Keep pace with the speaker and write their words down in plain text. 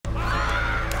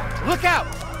Look out!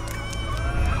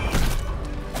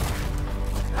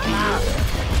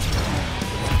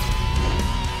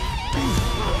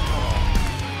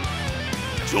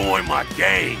 Join my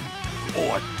gang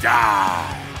or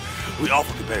die. We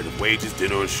offer competitive wages,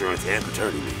 dinner insurance, and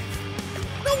paternity leave.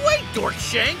 No way,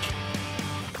 Porkshank!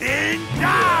 Then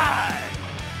die!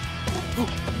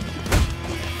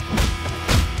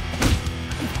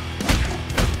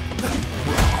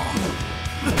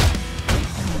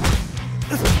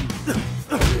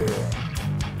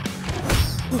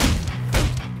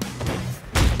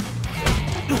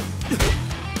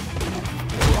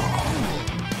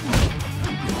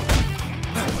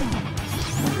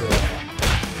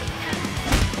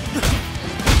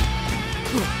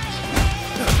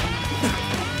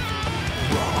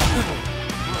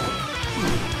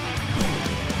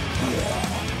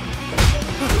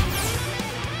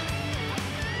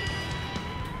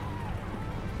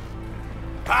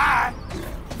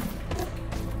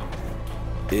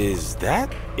 Is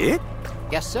that it?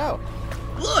 Guess so.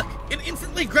 Look! An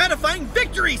instantly gratifying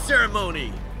victory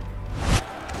ceremony!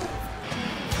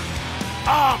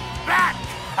 I'm back!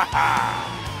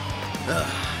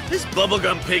 This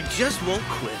bubblegum pig just won't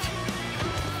quit.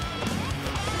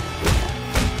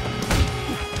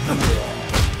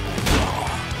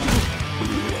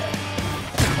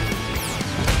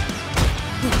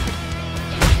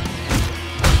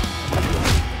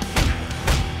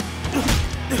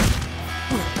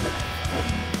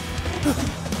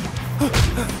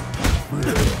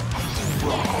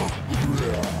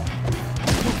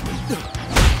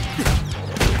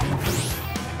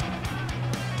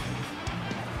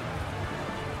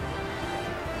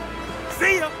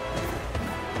 See ya!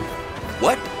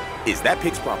 What is that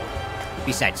pig's problem?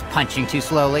 Besides punching too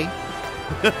slowly.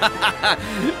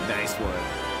 Nice one.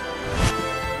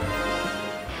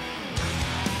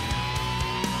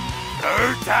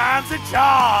 Third time's a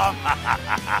charm!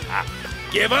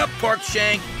 Give up,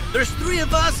 Porkshank. There's 3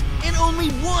 of us and only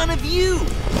 1 of you.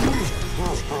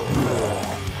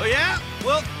 Oh yeah?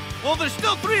 Well, there's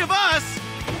still 3 of us.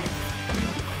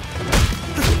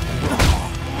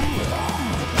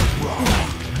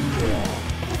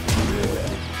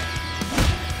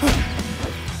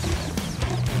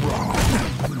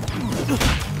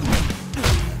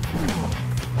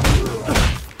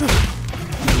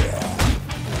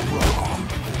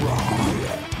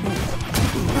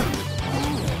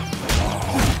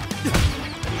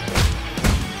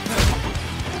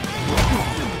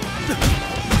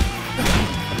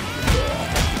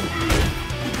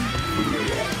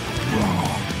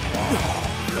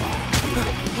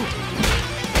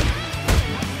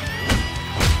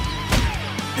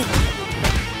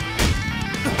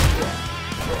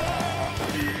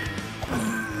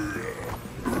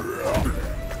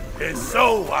 And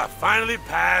so I finally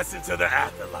pass into the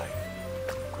afterlife.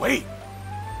 Wait,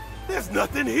 there's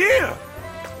nothing here.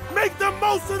 Make the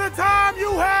most of the time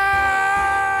you have!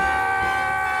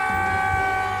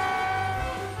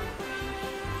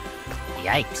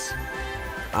 Yikes.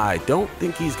 I don't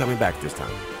think he's coming back this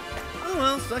time. Oh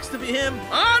well, sucks to be him.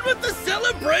 On with the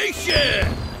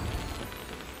celebration!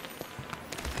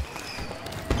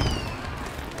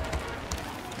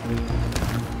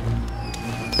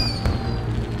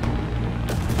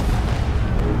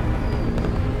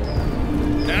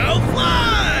 Now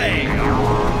fly!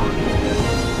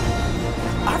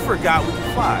 I forgot we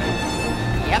could fly.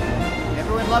 Yep.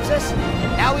 Everyone loves us,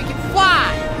 and now we can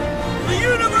fly! The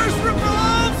universe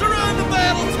revolves around the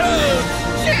Battletoads!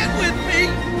 Chant with me!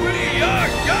 We are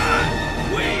God!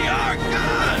 We are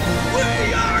God!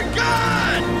 We are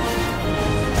God!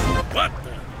 What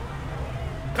the?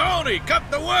 Tony, cut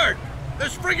the work!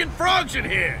 There's friggin' frogs in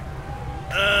here!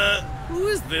 Who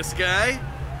is this guy?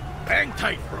 Hang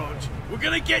tight, frogs. We're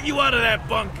gonna get you out of that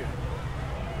bunker.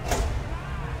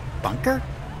 Bunker?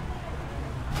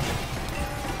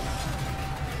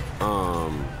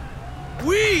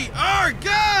 We are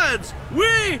gods!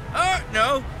 We are...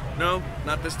 No,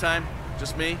 not this time.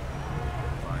 Just me.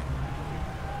 Fine.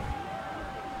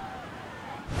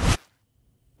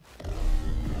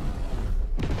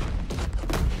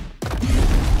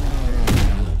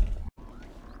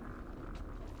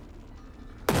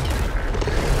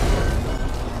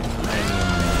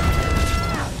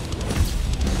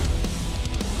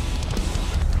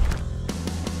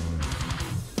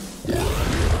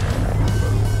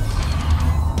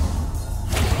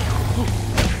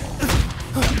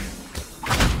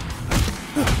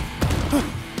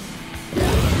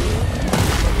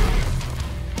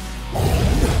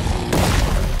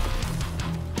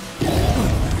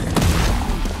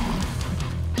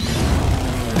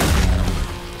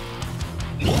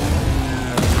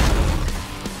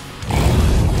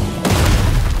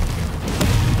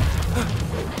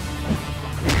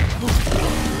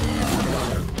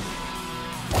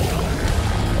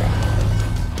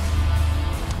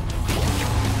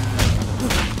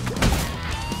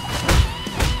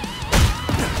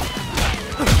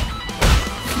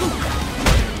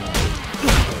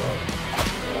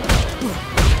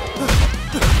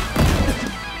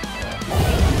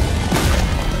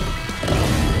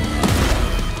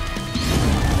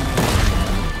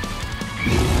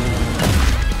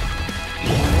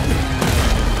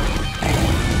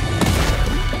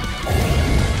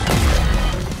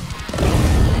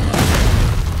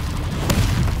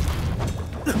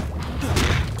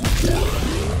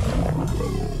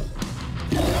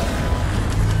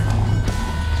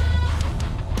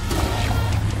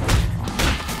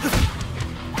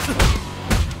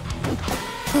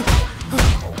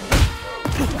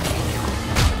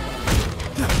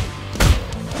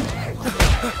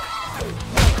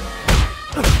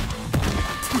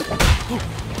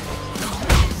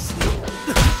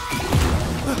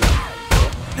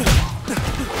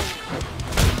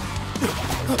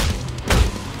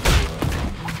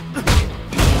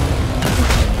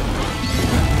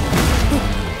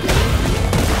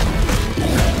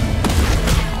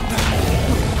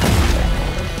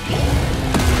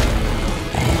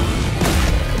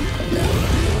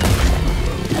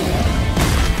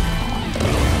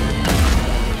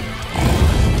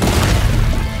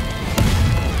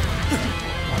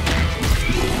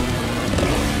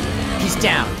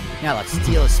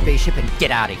 steal a spaceship and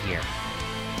get out of here.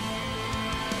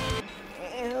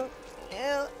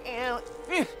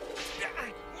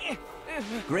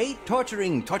 Great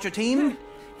torturing, torture team.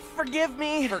 Forgive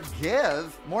me.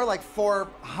 Forgive? More like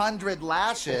 400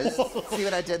 lashes. See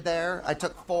what I did there? I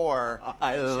took 4.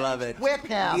 I love it. Whip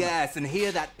him! Yes, and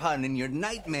hear that pun in your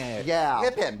nightmare. Yeah.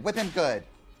 Whip him good.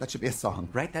 That should be a song.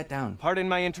 Write that down. Pardon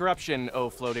my interruption,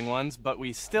 oh floating ones, but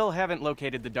we still haven't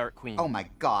located the Dark Queen. Oh my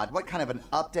god, what kind of an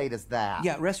update is that?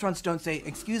 Yeah, restaurants don't say,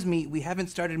 excuse me, we haven't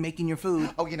started making your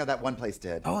food. Oh, you know, that one place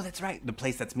did. Oh, that's right. The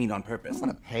place that's mean on purpose. I don't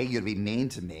want to pay you to be mean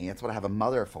to me. That's what I have a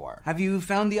mother for. Have you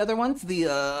found the other ones? The,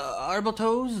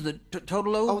 Arbaltos? The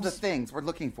Totalos? Oh, the things we're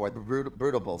looking for. The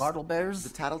brutables. Bartle bears? The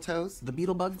tattletoes. The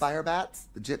beetle bugs? Fire bats.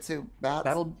 The jitsu bats.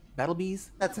 Battle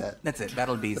bees? That's it. That's it,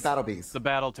 battle bees. The battle bees. The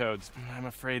Battletoads. I'm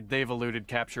afraid they've eluded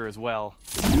capture as well.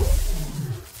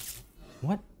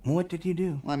 What did you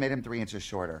do? Well, I made him 3 inches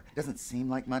shorter. Doesn't seem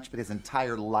like much, but his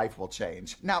entire life will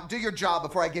change. Now, do your job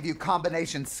before I give you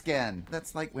combination skin.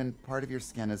 That's like when part of your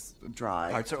skin is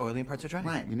dry. Parts are oily and parts are dry.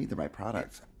 Right, you need the right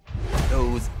product.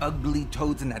 Those ugly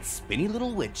toads and that spinny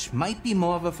little witch might be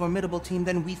more of a formidable team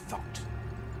than we thought.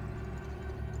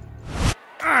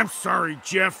 I'm sorry,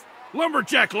 Jeff.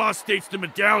 Lumberjack Law states the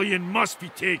medallion must be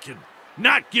taken,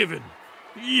 not given.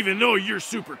 Even though you're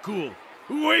super cool.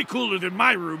 Way cooler than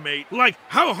my roommate. Like,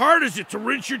 how hard is it to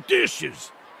rinse your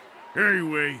dishes?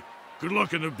 Anyway, good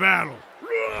luck in the battle.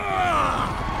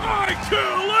 I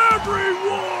kill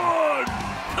everyone!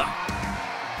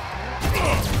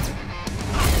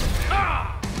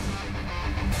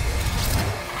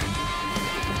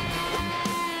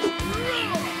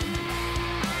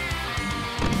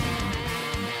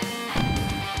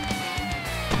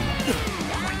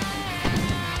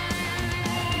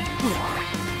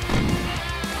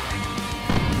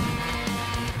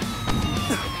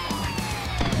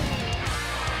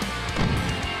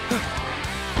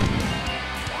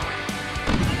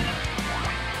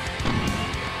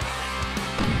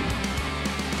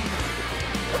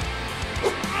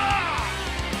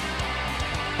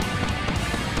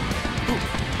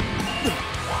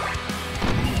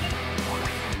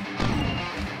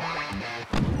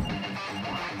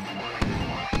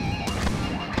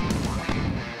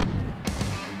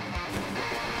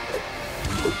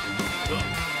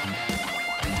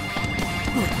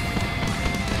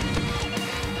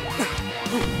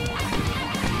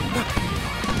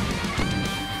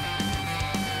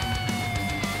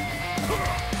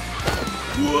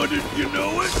 Wouldn't you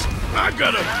know it? I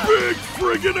got a big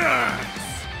friggin' axe!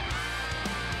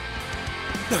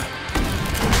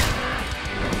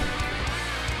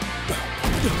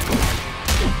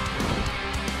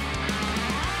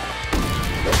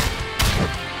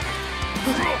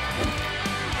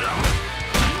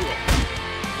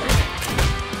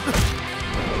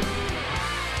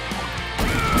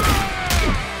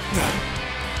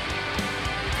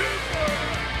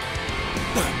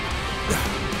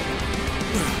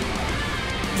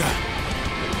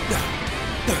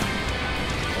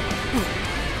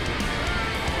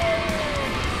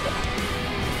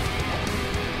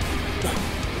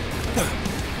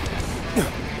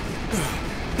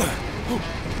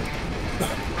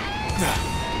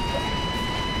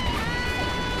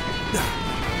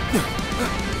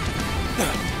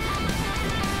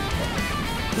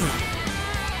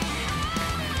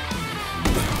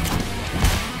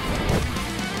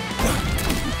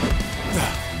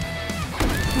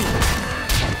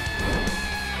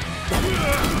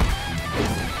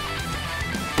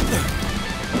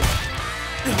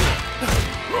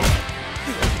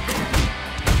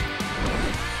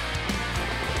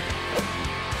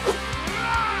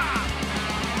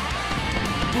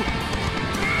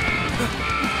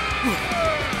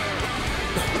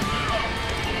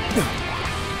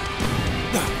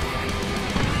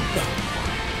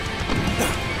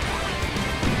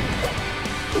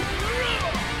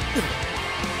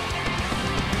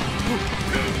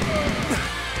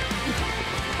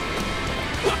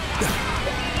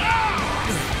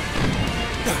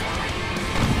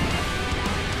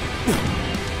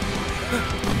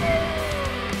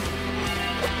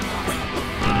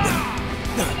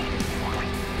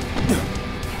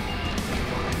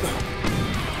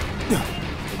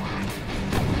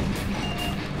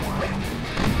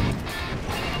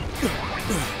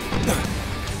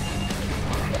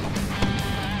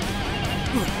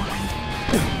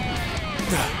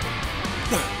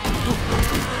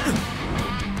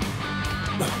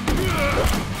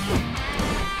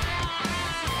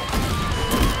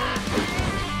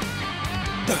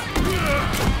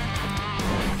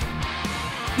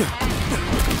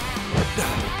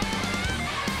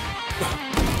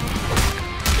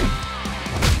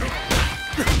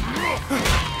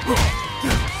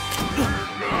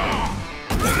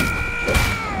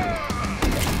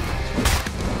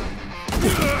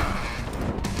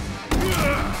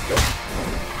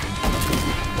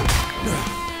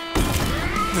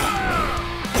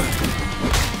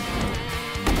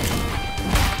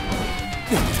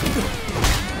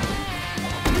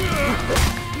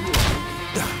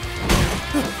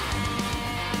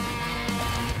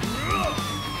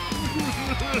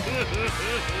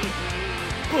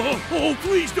 Oh,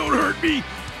 please don't hurt me!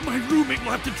 My roommate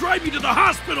will have to drive me to the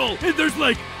hospital! And there's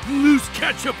like loose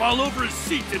ketchup all over his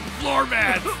seat and floor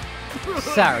mats!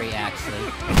 Sorry,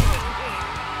 Axeley.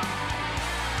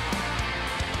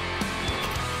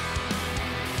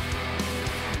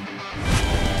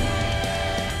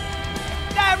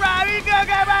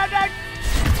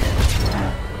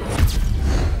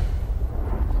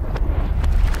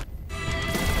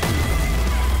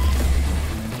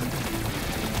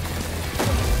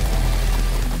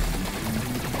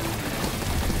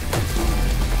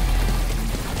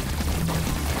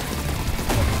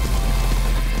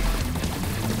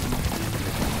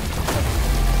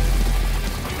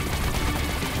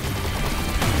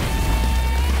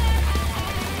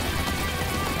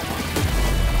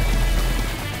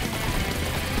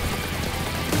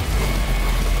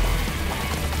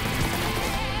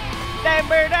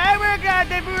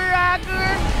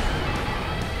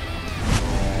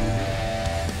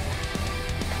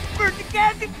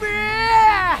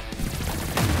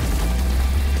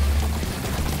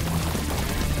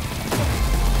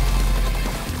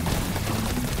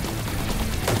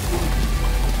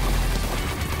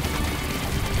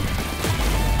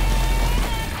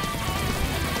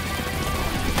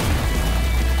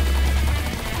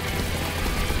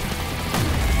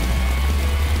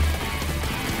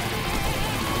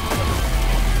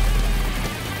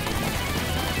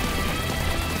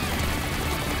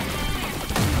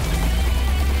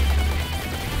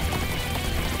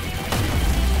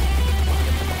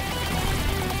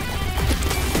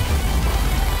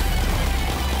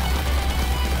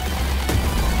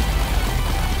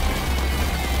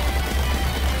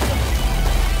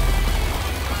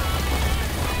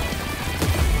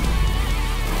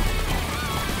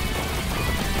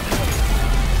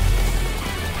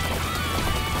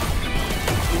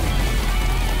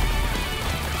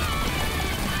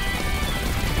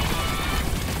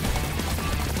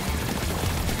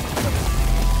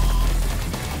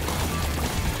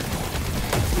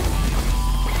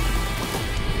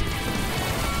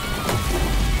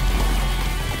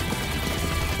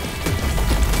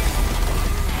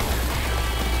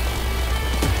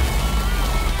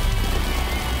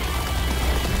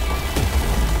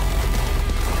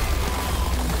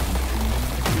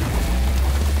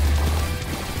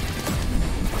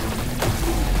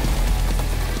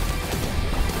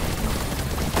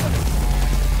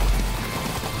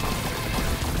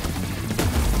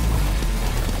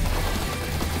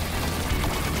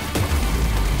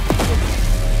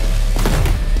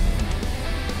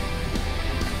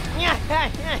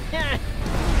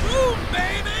 Boom,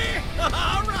 baby!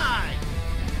 All right!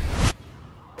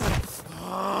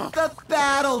 The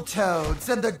Battletoads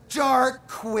and the Dark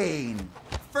Queen.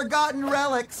 Forgotten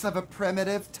relics of a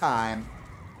primitive time.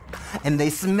 And they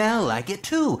smell like it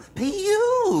too.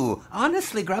 Pew!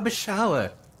 Honestly, grab a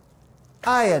shower.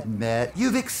 I admit,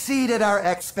 you've exceeded our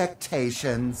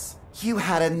expectations. You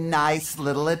had a nice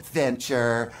little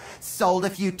adventure, sold a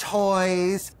few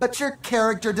toys, but your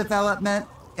character development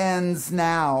ends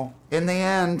now. In the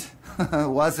end,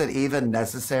 was it even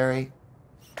necessary?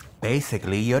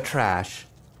 Basically, you're trash.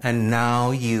 And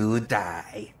now you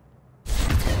die.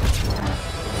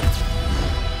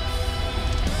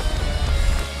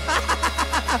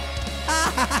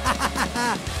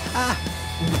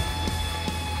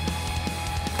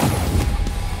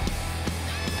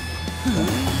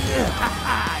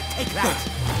 Take that!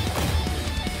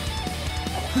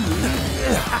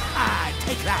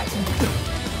 Take that!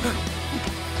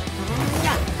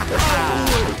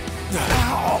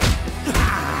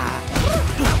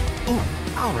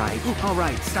 All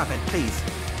right, stop it, please.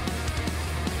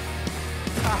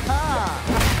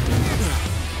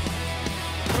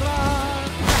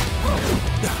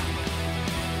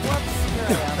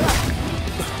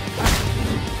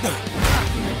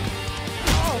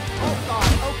 Oh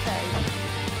God, okay.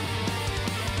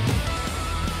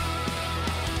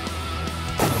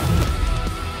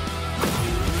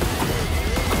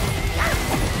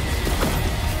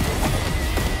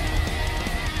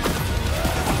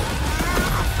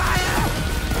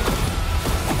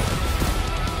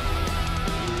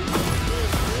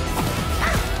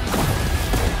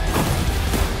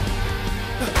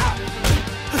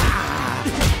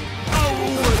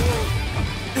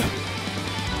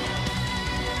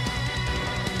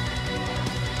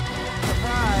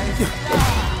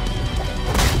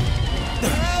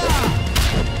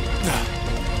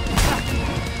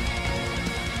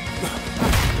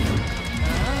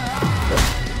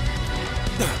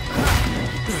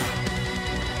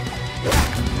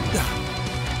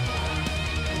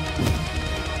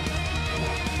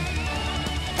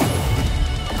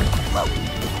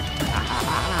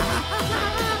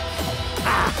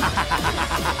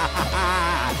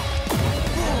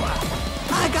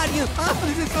 you! Oh,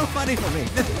 this is so funny for me.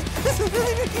 This is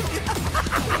really...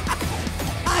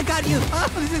 I got you! Oh,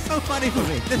 this is so funny for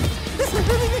me. This is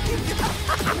really...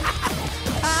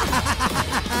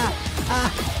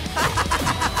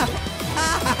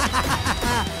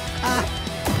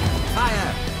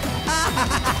 Fire!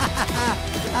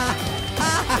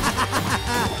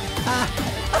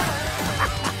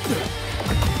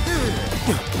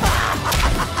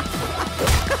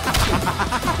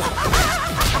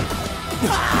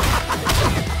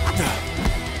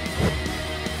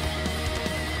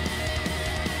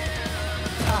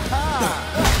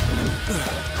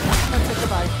 Let's take a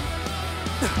bite.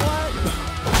 What?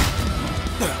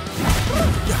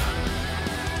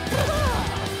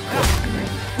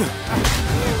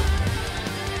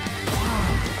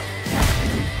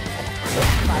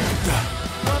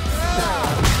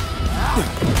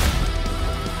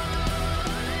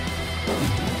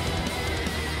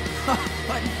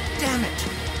 But damn it!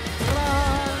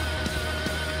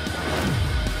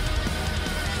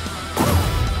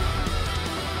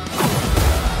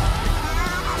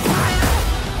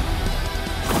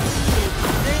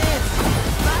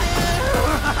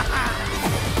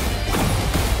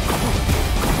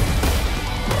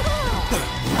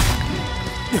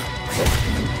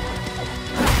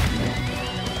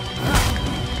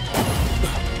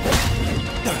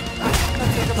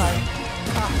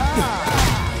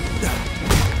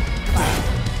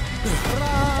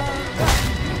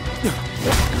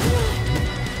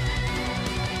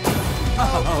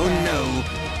 Oh no!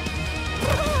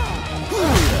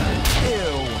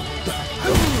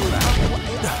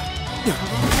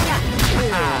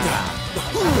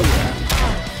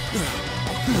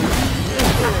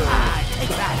 Take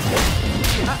that.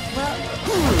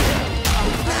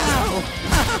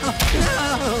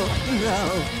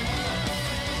 No!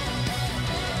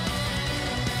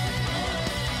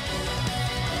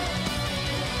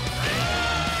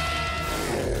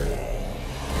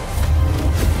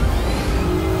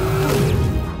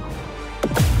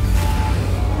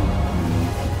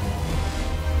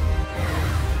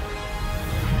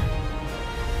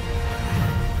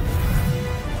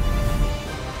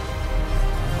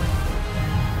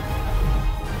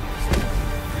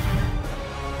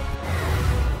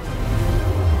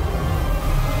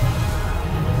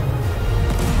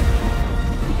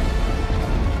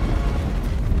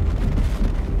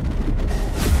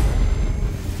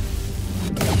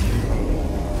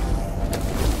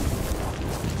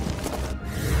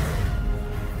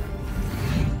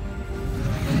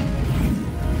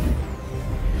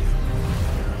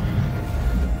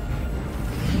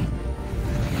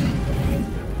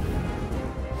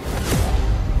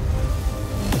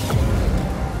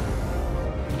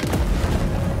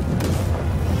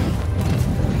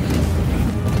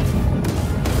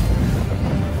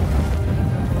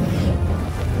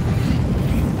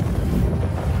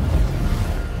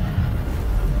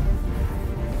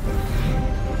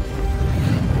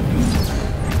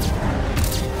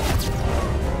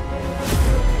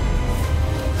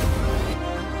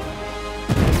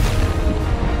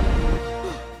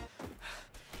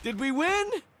 Did we win?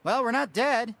 Well, we're not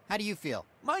dead. How do you feel?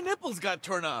 My nipples got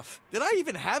torn off. Did I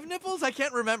even have nipples? I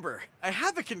can't remember. I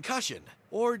have a concussion.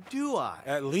 Or do I?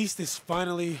 At least it's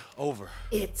finally over.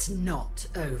 It's not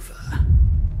over.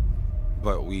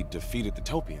 But we defeated the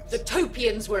Topians. The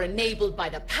Topians were enabled by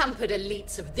the pampered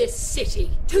elites of this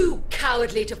city. Too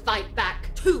cowardly to fight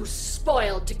back, too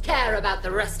spoiled to care about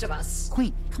the rest of us.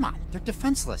 Queen, come on. They're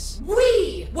defenseless.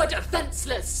 We were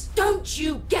defenseless! Don't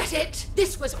you get it?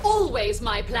 This was always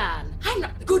my plan. I'm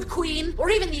not the good queen, or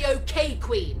even the okay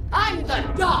queen. I'm the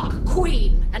dark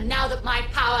queen. And now that my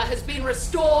power has been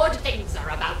restored, things are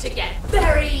about to get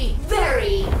very,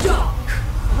 very dark.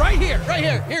 Right here!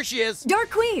 Here she is! Dark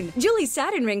Queen, Julie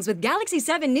Saturn rings with Galaxy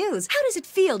 7 News. How does it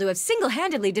feel to have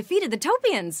single-handedly defeated the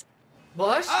Topians?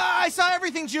 What? I saw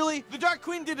everything, Julie. The Dark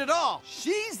Queen did it all.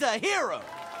 She's the hero.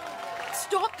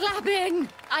 Stop clapping!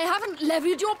 I haven't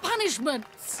levied your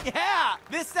punishments. Yeah,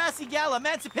 this sassy gal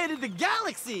emancipated the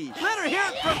galaxy. Let her hear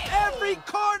it from every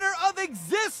corner of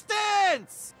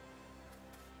existence.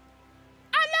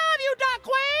 I love you, Dark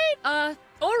Queen!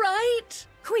 All right.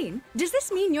 Queen, does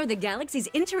this mean you're the galaxy's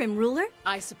interim ruler?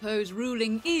 I suppose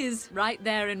ruling is right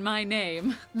there in my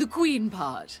name. The queen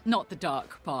part, not the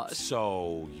dark part.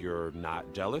 So, you're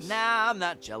not jealous? Nah, I'm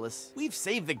not jealous. We've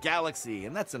saved the galaxy,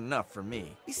 and that's enough for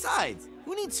me. Besides,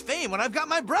 who needs fame when I've got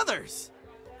my brothers?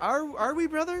 Are we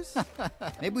brothers?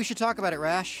 Maybe we should talk about it,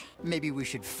 Rash. Maybe we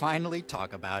should finally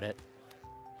talk about it.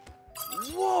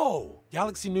 Whoa!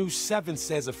 Galaxy News 7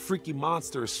 says a freaky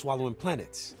monster is swallowing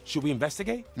planets. Should we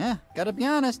investigate? Yeah, gotta be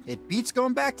honest, it beats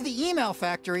going back to the email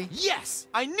factory. Yes!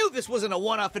 I knew this wasn't a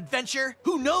one-off adventure.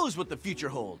 Who knows what the future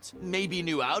holds? Maybe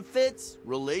new outfits,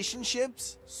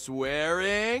 relationships,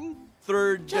 swearing,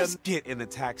 third Just get in the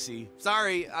taxi.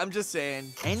 Sorry, I'm just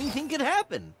saying. Anything could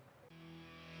happen.